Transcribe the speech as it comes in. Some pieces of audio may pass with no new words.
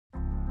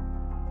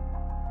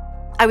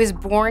I was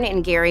born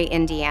in Gary,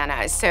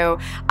 Indiana, so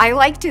I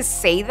like to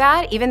say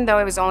that, even though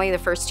it was only the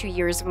first 2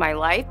 years of my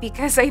life,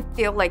 because I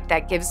feel like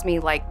that gives me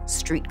like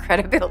street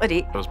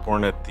credibility. I was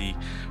born at the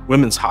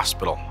Women's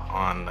Hospital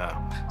on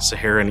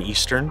Sahara and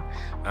Eastern.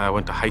 I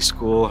went to high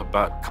school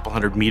about a couple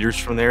hundred meters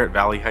from there at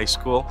Valley High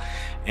School,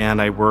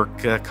 and I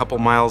work a couple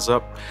miles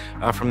up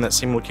from that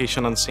same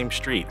location on the same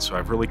street, so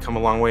I've really come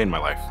a long way in my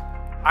life.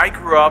 I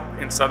grew up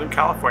in Southern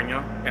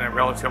California in a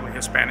relatively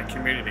Hispanic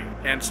community,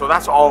 and so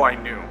that's all I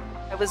knew.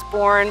 I was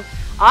born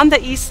on the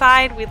east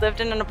side. We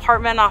lived in an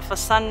apartment off of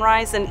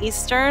Sunrise and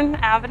Eastern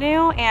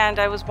Avenue, and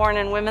I was born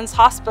in Women's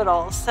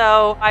Hospital.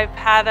 So I've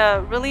had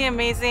a really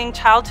amazing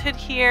childhood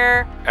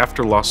here.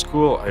 After law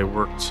school, I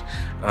worked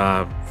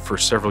for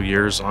several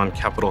years on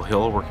Capitol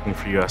Hill, working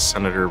for U.S.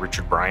 Senator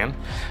Richard Bryan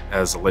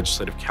as a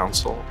legislative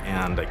counsel,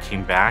 and I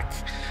came back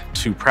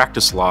to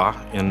practice law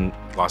in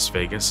Las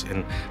Vegas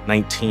in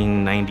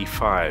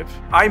 1995.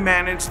 I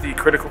manage the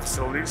critical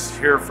facilities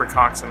here for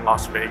Cox in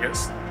Las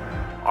Vegas.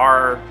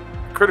 Our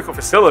critical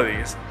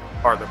facilities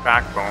are the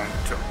backbone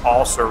to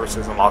all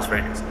services in Las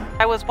Vegas.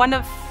 I was one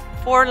of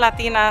 4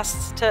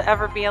 Latinas to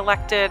ever be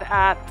elected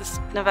at the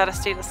Nevada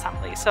State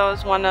Assembly. So I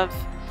was one of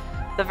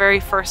the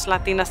very first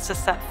Latinas to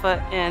set foot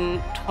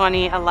in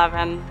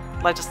 2011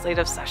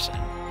 legislative session.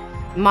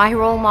 My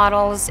role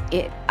models,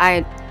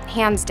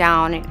 hands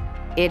down,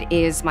 it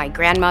is my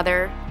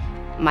grandmother,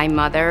 my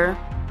mother,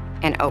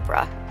 and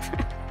Oprah.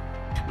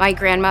 My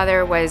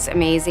grandmother was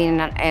amazing,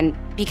 and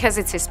because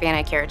it's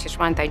Hispanic Heritage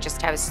Month,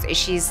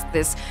 she's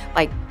this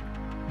like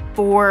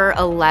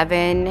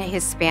 4'11"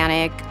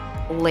 Hispanic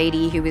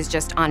lady who is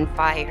just on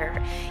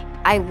fire.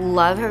 I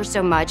love her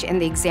so much,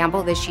 and the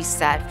example that she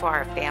set for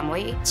our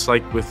family. It's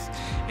like with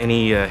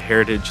any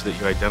heritage that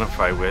you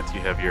identify with,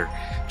 you have your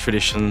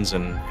traditions,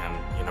 and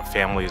you know,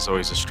 family is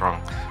always a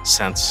strong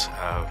sense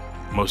of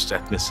most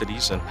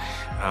ethnicities,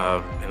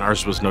 and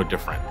ours was no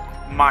different.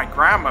 My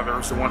grandmother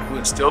was the one who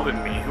instilled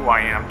in me who I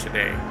am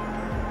today.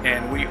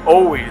 And we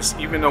always,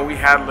 even though we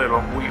had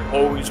little, we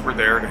always were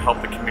there to help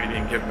the community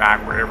and give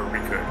back wherever we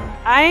could.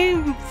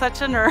 I'm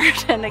such a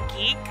nerd and a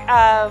geek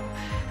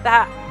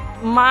that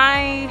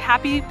my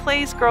happy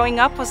place growing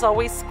up was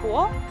always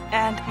school.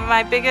 And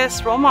my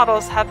biggest role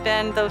models have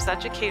been those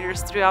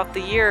educators throughout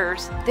the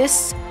years.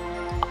 This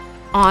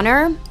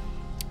honor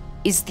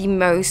is the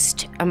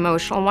most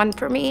emotional one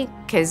for me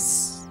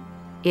because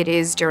it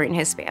is during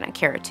Hispanic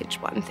Heritage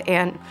Month,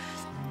 and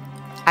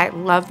I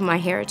love my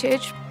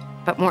heritage,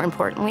 but more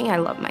importantly, I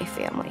love my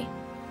family.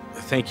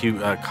 Thank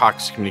you,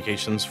 Cox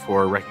Communications,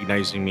 for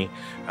recognizing me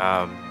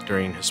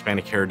during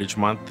Hispanic Heritage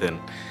Month, and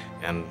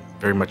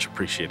very much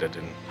appreciated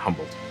and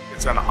humbled.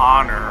 It's an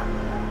honor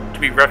to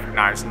be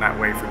recognized in that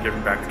way for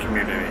giving back to the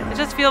community. I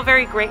just feel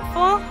very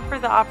grateful for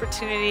the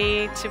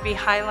opportunity to be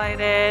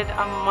highlighted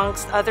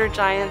amongst other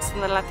giants in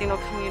the Latino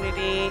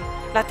community.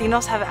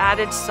 Latinos have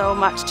added so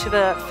much to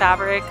the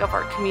fabric of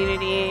our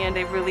community, and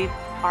they really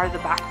are the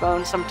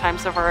backbone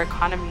sometimes of our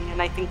economy,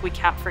 and I think we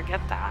can't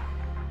forget that.